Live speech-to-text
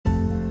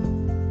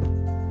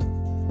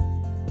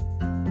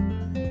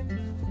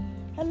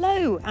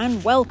Hello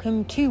and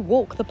welcome to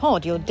Walk the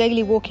Pod, your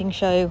daily walking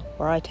show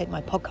where I take my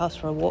podcast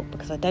for a walk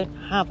because I don't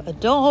have a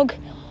dog,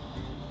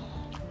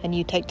 and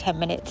you take 10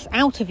 minutes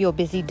out of your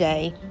busy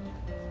day,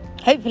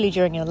 hopefully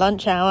during your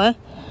lunch hour,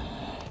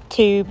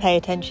 to pay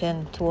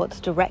attention to what's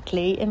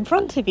directly in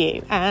front of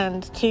you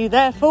and to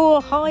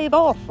therefore hive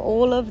off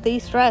all of the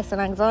stress and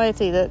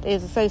anxiety that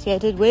is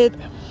associated with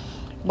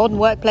modern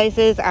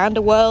workplaces and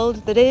a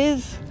world that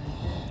is,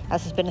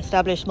 as has been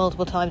established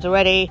multiple times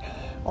already,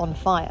 on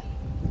fire.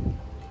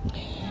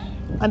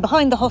 I'm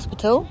behind the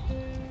hospital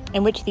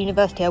in which the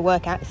university I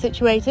work at is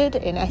situated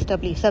in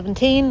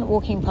SW17,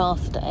 walking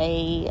past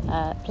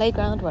a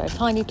playground where a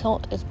tiny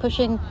tot is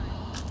pushing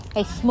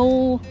a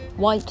small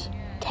white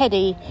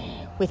teddy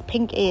with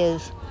pink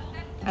ears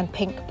and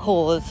pink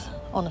paws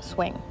on a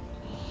swing.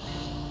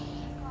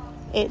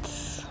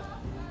 It's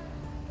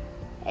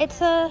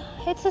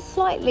a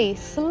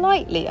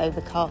slightly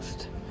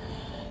overcast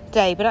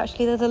day, but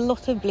actually there's a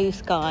lot of blue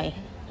sky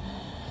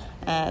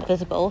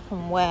visible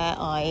from where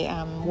I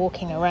am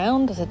walking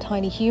around as a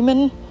tiny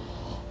human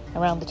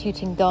around the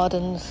Tooting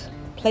Gardens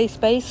play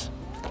space.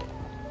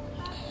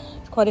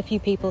 There's quite a few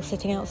people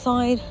sitting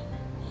outside.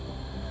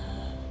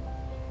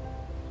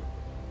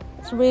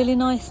 It's really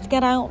nice to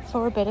get out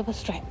for a bit of a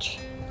stretch.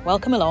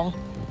 Welcome along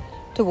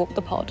to Walk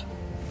the Pod.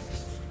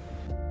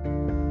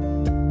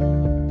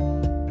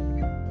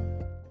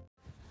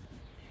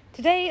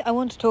 Today I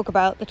want to talk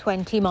about the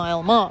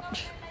 20-mile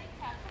march.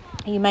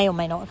 You may or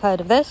may not have heard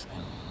of this.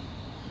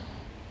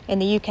 In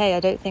the UK, I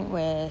don't think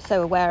we're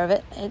so aware of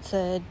it. It's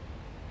a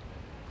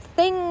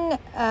thing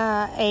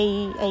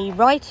a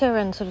writer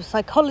and sort of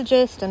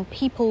psychologist and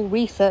people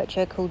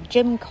researcher called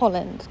Jim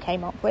Collins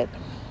came up with.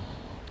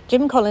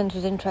 Jim Collins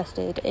was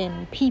interested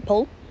in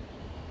people,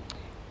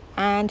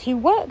 and he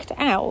worked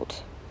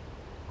out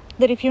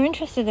that if you're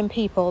interested in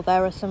people,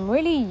 there are some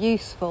really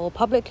useful,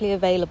 publicly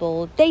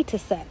available data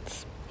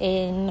sets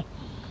in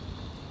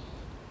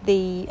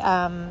the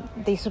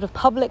sort of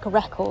public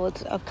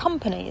records of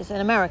companies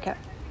in America.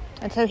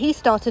 And so he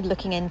started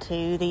looking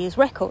into these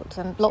records,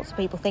 and lots of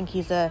people think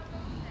he's a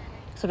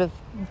sort of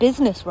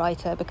business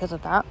writer because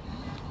of that,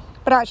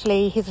 but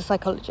actually he's a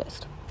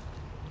psychologist.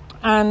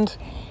 And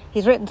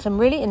he's written some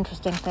really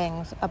interesting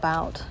things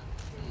about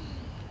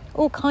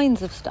all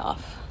kinds of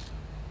stuff.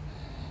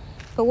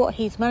 But what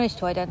he's managed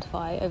to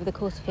identify over the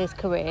course of his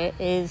career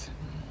is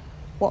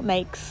what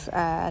makes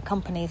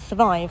companies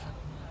survive.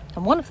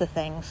 And one of the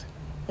things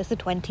is the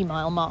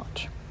 20-mile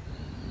march.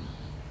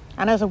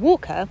 And as a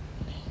walker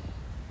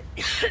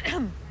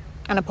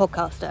and a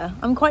podcaster,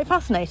 I'm quite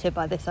fascinated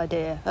by this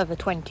idea of a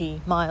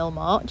 20-mile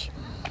march.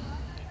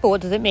 But what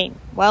does it mean?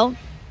 Well,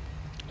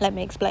 let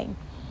me explain.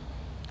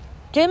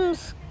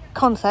 Jim's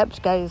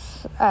concept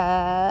goes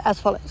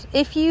as follows.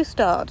 If you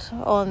start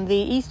on the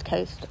east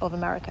coast of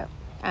America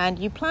and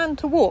you plan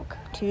to walk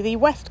to the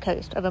west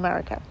coast of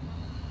America,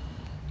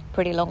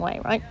 pretty long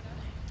way, right?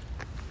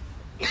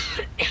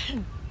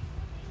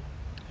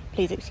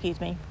 Please excuse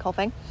me,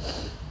 coughing.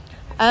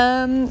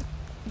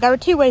 There are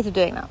two ways of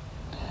doing that.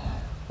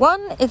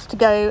 One is to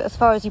go as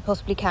far as you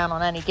possibly can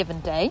on any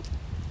given day,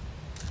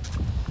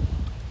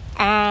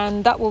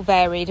 and that will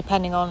vary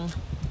depending on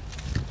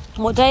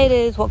what day it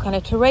is, what kind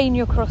of terrain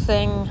you're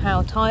crossing,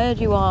 how tired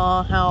you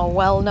are, how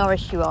well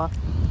nourished you are,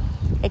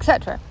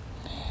 etc.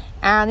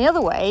 And the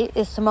other way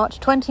is to march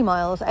 20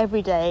 miles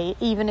every day,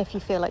 even if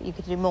you feel like you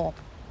could do more.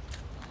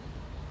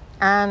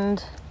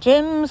 And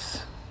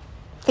Jim's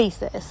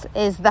thesis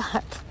is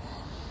that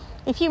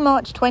if you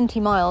march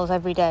 20 miles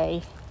every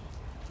day,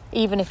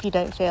 even if you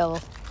don't feel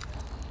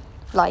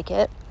like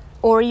it,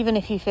 or even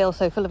if you feel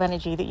so full of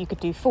energy that you could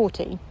do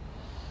 40,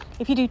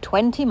 if you do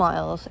 20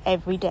 miles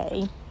every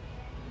day,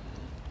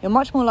 you're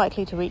much more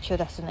likely to reach your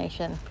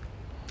destination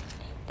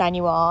than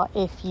you are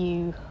if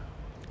you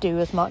do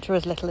as much or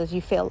as little as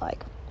you feel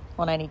like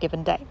on any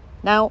given day.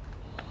 Now,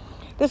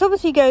 this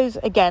obviously goes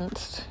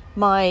against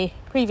my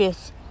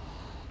previous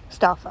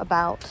stuff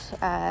about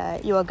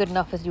you are good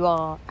enough as you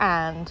are,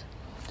 and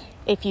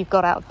if you've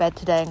got out of bed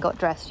today and got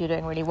dressed, you're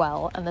doing really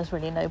well, and there's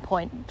really no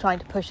point trying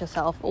to push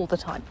yourself all the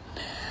time.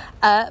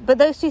 But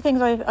those two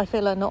things I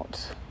feel are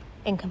not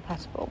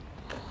incompatible.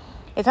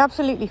 It's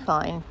absolutely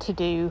fine to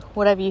do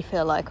whatever you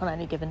feel like on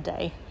any given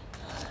day.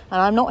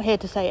 And I'm not here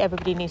to say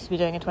everybody needs to be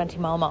doing a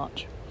 20-mile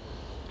march.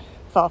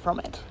 Far from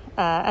it.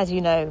 As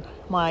you know,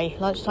 my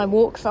lunchtime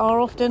walks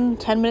are often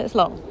 10 minutes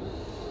long.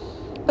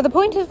 But the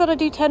point is that I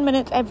do 10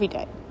 minutes every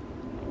day.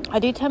 I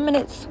do 10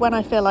 minutes when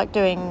I feel like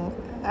doing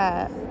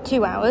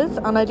 2 hours,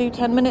 and I do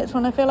 10 minutes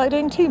when I feel like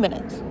doing 2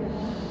 minutes.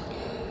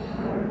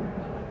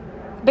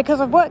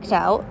 Because I've worked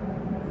out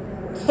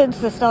since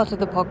the start of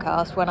the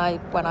podcast, when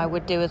I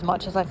would do as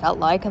much as I felt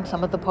like, and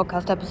some of the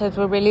podcast episodes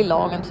were really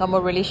long and some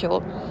were really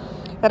short,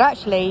 that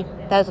actually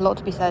there's a lot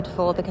to be said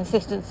for the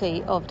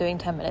consistency of doing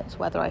 10 minutes,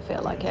 whether I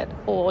feel like it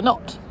or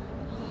not.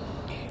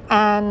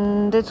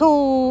 And it's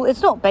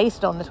not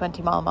based on the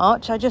 20-mile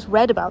march. I just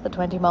read about the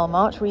 20-mile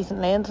march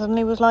recently and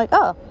suddenly was like,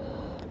 oh,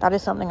 that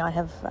is something I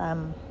have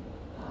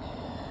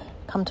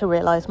come to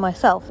realise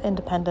myself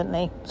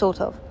independently,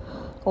 sort of.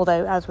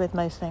 Although, as with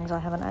most things, I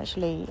haven't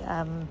actually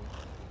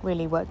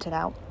really worked it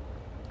out.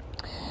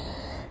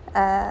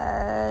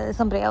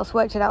 Somebody else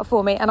worked it out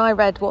for me, and I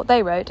read what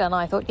they wrote, and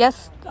I thought,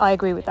 yes, I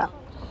agree with that.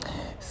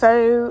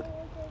 So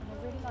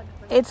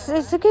it's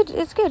good,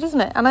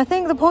 isn't it? And I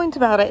think the point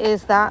about it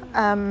is that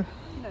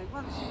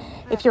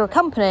if you're a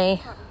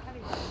company,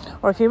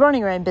 or if you're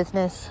running your own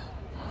business,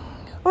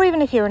 or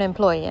even if you're an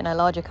employee in a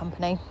larger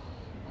company,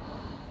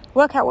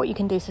 work out what you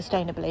can do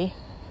sustainably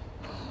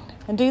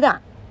and do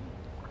that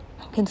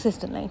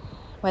consistently,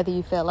 whether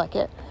you feel like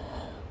it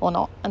or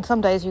not. And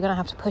some days you're going to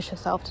have to push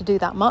yourself to do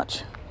that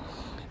much,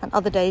 and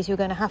other days you're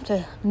going to have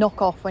to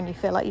knock off when you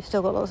feel like you've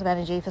still got lots of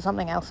energy for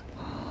something else,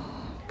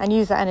 and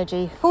use that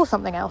energy for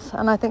something else.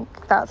 And I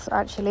think that's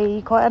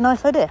actually quite a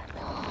nice idea.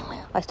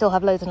 I still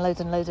have loads and loads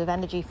and loads of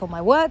energy for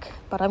my work,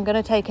 but I'm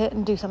going to take it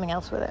and do something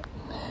else with it,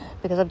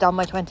 because I've done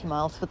my 20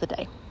 miles for the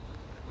day.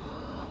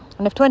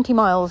 And if 20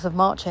 miles of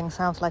marching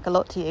sounds like a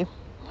lot to you,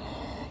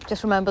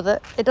 just remember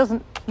that it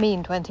doesn't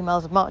mean 20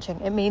 miles of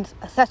marching. It means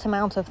a set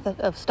amount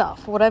of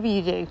stuff, whatever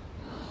you do,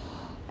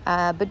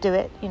 but do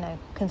it,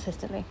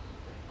 consistently.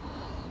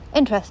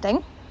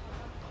 Interesting.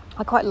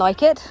 I quite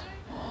like it.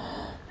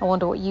 I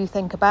wonder what you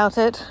think about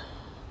it.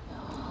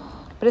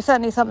 But it's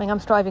certainly something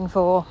I'm striving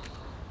for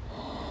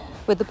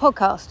with the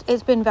podcast.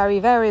 It's been very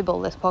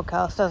variable, this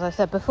podcast, as I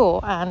said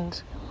before,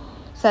 and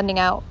sending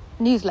out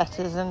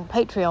newsletters and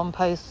Patreon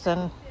posts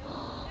and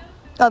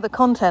other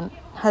content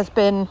has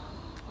been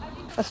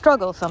a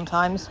struggle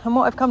sometimes. And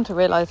what I've come to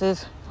realise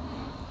is,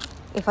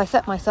 if I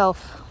set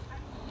myself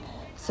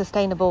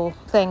sustainable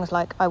things,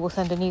 like I will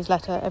send a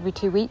newsletter every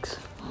 2 weeks,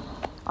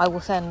 I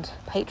will send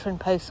Patreon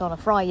posts on a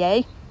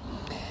Friday,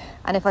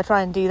 and if I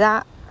try and do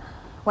that,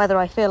 whether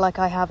I feel like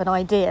I have an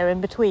idea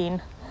in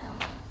between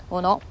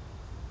or not,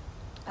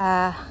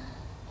 then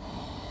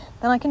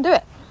I can do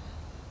it.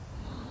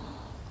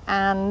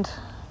 And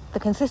the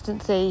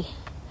consistency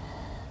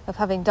of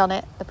having done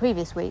it the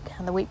previous week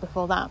and the week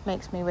before that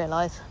makes me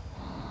realise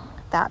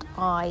that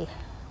I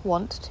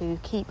want to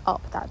keep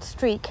up that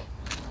streak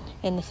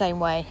in the same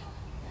way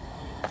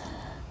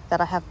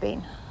that I have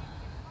been.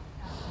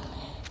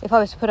 If I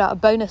was to put out a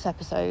bonus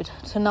episode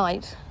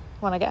tonight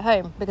when I get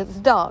home, because it's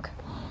dark,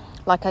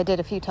 like I did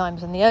a few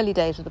times in the early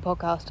days of the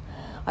podcast,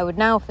 I would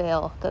now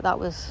feel that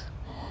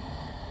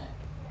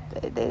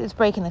it's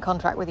breaking the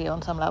contract with you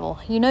on some level.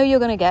 You're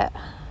going to get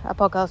a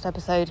podcast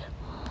episode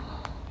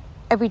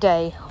every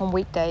day on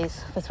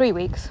weekdays for 3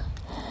 weeks,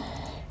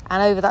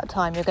 and over that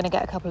time you're going to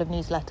get a couple of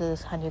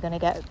newsletters, and you're going to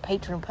get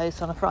Patreon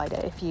posts on a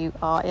Friday if you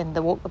are in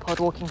the Walk the Pod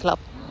Walking Club.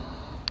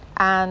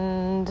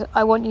 And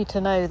I want you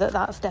to know that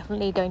that's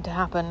definitely going to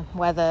happen,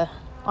 whether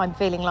I'm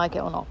feeling like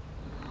it or not.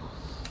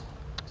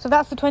 So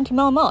that's the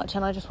 20-mile march,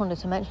 and I just wanted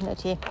to mention it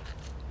to you.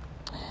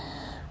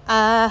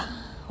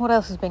 What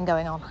else has been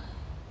going on?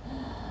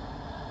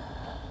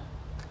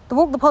 The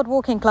Walk the Pod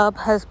Walking Club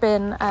has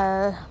been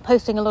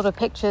posting a lot of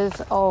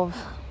pictures of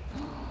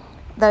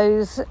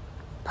those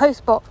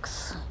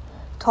postbox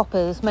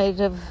toppers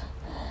made of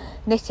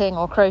knitting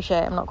or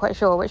crochet. I'm not quite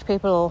sure, which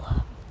people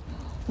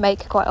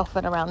make quite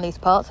often around these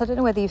parts. I don't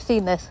know whether you've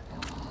seen this.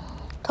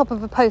 Top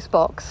of a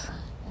postbox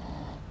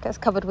gets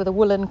covered with a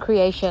woolen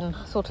creation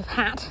sort of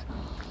hat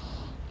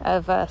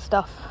of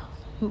stuff.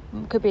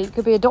 Could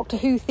be a Doctor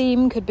Who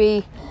theme. Could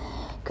be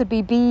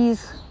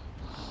bees.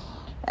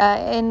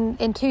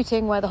 In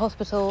Tooting, where the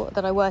hospital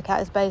that I work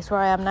at is based, where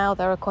I am now,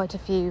 there are quite a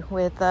few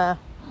with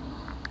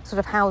sort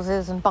of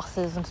houses and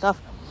buses and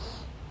stuff.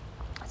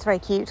 It's very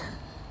cute.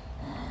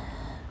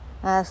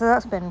 So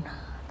that's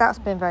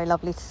been very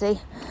lovely to see.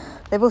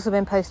 They've also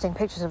been posting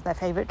pictures of their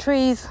favourite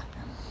trees.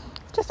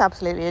 Just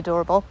absolutely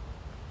adorable.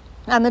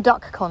 And the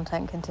duck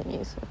content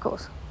continues, of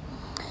course.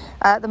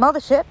 The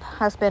mothership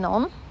has been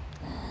on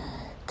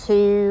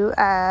to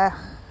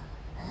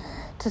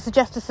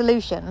suggest a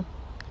solution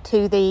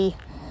to the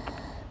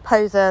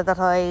poser that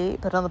I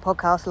put on the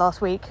podcast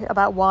last week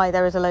about why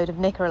there is a load of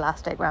knicker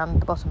elastic around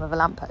the bottom of a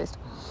lamppost.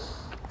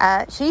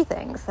 She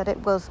thinks that it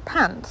was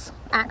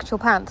actual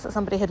pants that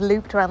somebody had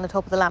looped around the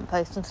top of the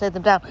lamppost and slid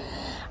them down.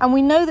 And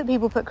we know that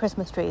people put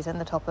Christmas trees in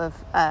the top of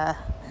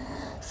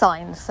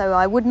signs, so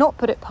I would not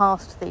put it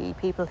past the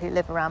people who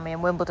live around me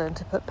in Wimbledon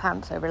to put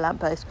pants over a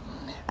lamppost.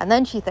 And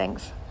then she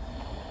thinks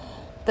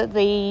that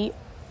the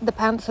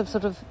pants have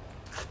sort of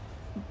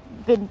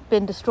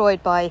been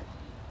destroyed by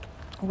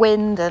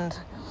wind and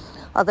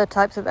other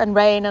types of, and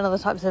rain and other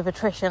types of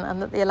attrition,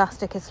 and that the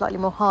elastic is slightly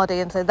more hardy,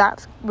 and so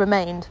that's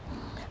remained,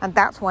 and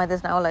that's why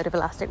there's now a load of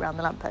elastic around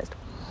the lamppost.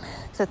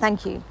 So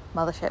thank you,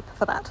 mothership,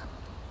 for that.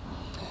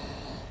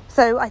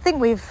 So I think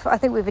we've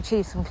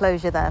achieved some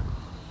closure there,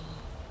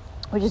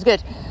 which is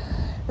good.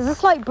 There's a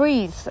slight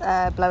breeze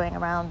blowing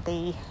around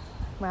the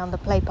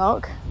play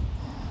park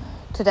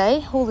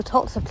today. All the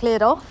tots have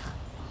cleared off.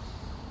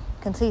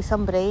 You can see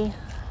somebody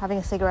having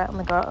a cigarette on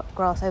the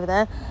grass over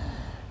there.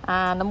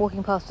 And I'm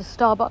walking past a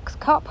Starbucks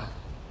cup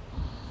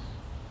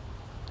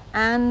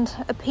and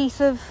a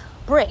piece of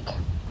brick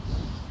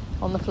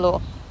on the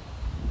floor.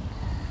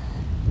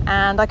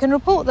 And I can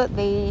report that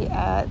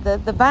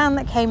the van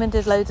that came and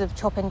did loads of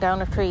chopping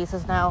down of trees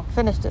has now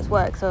finished its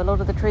work, so a lot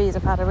of the trees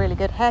have had a really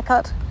good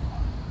haircut.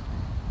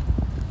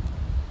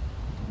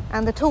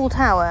 And the tall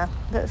tower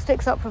that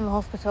sticks up from the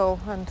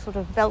hospital and sort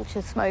of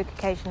belches smoke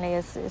occasionally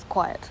is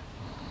quiet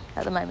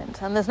at the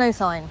moment. And there's no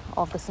sign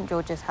of the St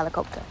George's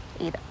helicopter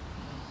either.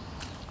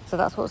 So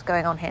that's what's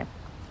going on here.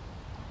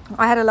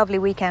 I had a lovely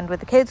weekend with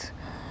the kids.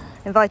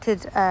 Invited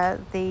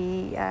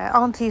the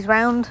aunties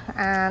round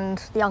and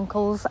the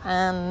uncles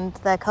and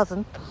their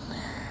cousin.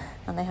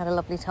 And they had a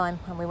lovely time.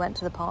 And we went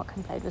to the park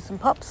and played with some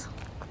pups.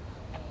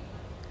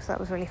 So that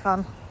was really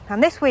fun.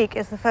 And this week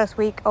is the first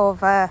week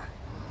of a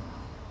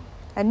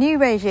new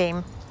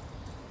regime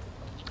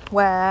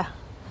where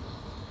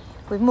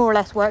we've more or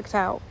less worked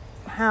out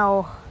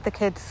how the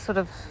kids' sort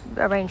of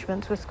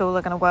arrangements with school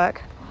are going to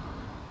work.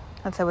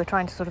 And so we're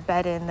trying to sort of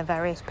bed in the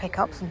various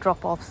pickups and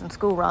drop-offs and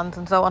school runs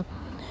and so on.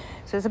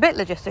 So it's a bit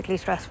logistically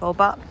stressful,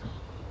 but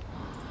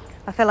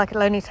I feel like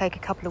it'll only take a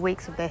couple of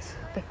weeks of this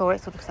before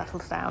it sort of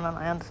settles down and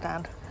I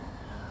understand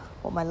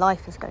what my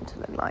life is going to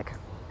look like.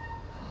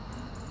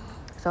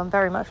 So I'm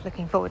very much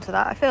looking forward to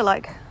that. I feel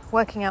like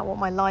working out what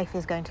my life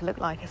is going to look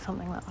like is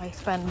something that I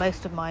spend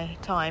most of my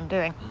time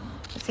doing.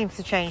 It seems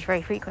to change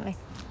very frequently.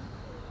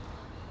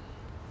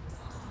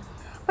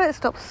 But it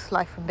stops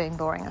life from being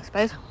boring, I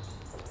suppose.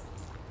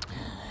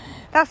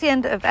 That's the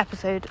end of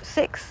episode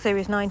 6,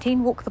 series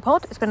 19, Walk the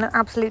Pod. It's been an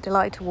absolute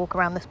delight to walk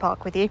around this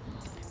park with you.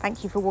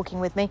 Thank you for walking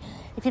with me.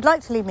 If you'd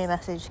like to leave me a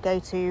message, go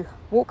to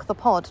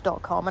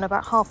walkthepod.com, and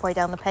about halfway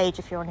down the page,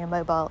 if you're on your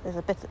mobile, is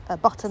a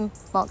button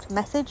marked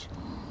message.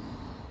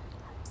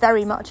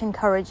 Very much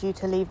encourage you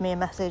to leave me a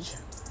message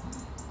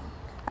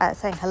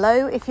saying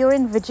hello. If you're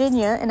in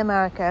Virginia in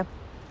America,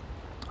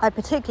 I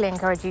particularly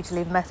encourage you to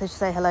leave a message to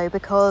say hello,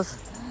 because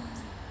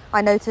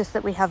I noticed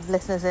that we have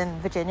listeners in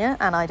Virginia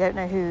and I don't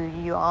know who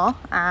you are,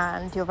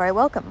 and you're very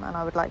welcome, and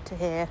I would like to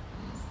hear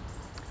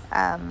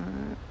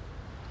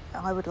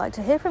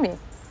from you.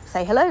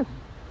 Say hello.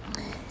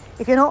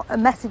 If you're not a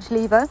message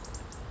leaver,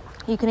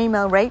 you can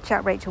email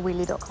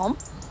rach@rachelwheely.com.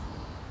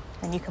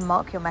 And you can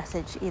mark your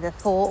message either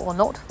for or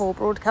not for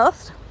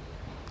broadcast.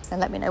 And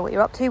let me know what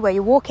you're up to, where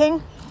you're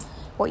walking,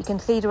 what you can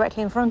see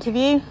directly in front of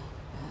you.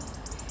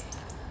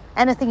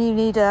 Anything you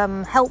need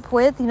help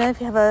with, if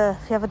you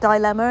have a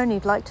dilemma and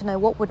you'd like to know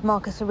what would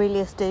Marcus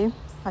Aurelius do,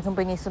 I can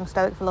bring you some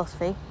Stoic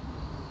philosophy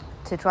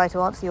to try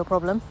to answer your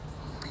problem.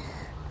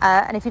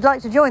 And if you'd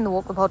like to join the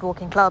Walk the Pod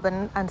Walking Club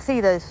and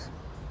see those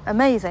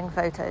amazing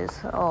photos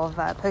of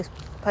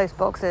post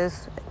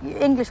boxes,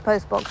 English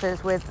post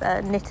boxes with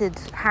knitted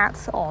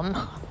hats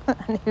on,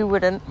 and who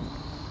wouldn't,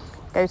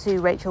 go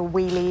to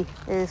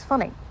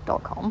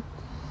rachelwheelyisfunny.com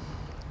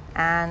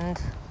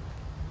and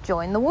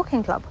join the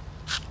walking club.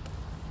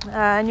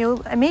 And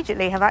you'll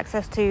immediately have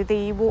access to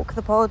the Walk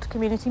the Pod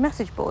community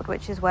message board,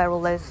 which is where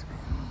all those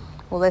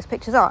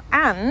pictures are.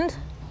 And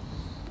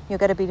you'll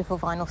get a beautiful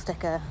vinyl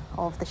sticker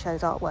of the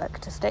show's artwork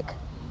to stick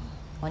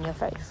on your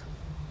face.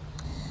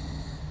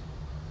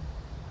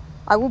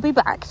 I will be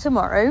back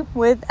tomorrow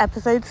with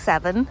episode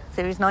 7,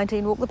 series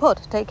 19, Walk the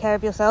Pod. Take care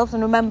of yourselves,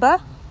 and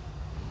remember,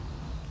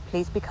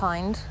 please be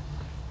kind.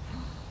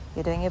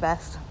 You're doing your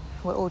best.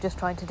 We're all just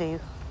trying to do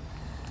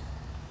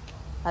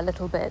a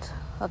little bit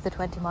of the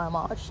 20-mile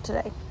march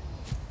today.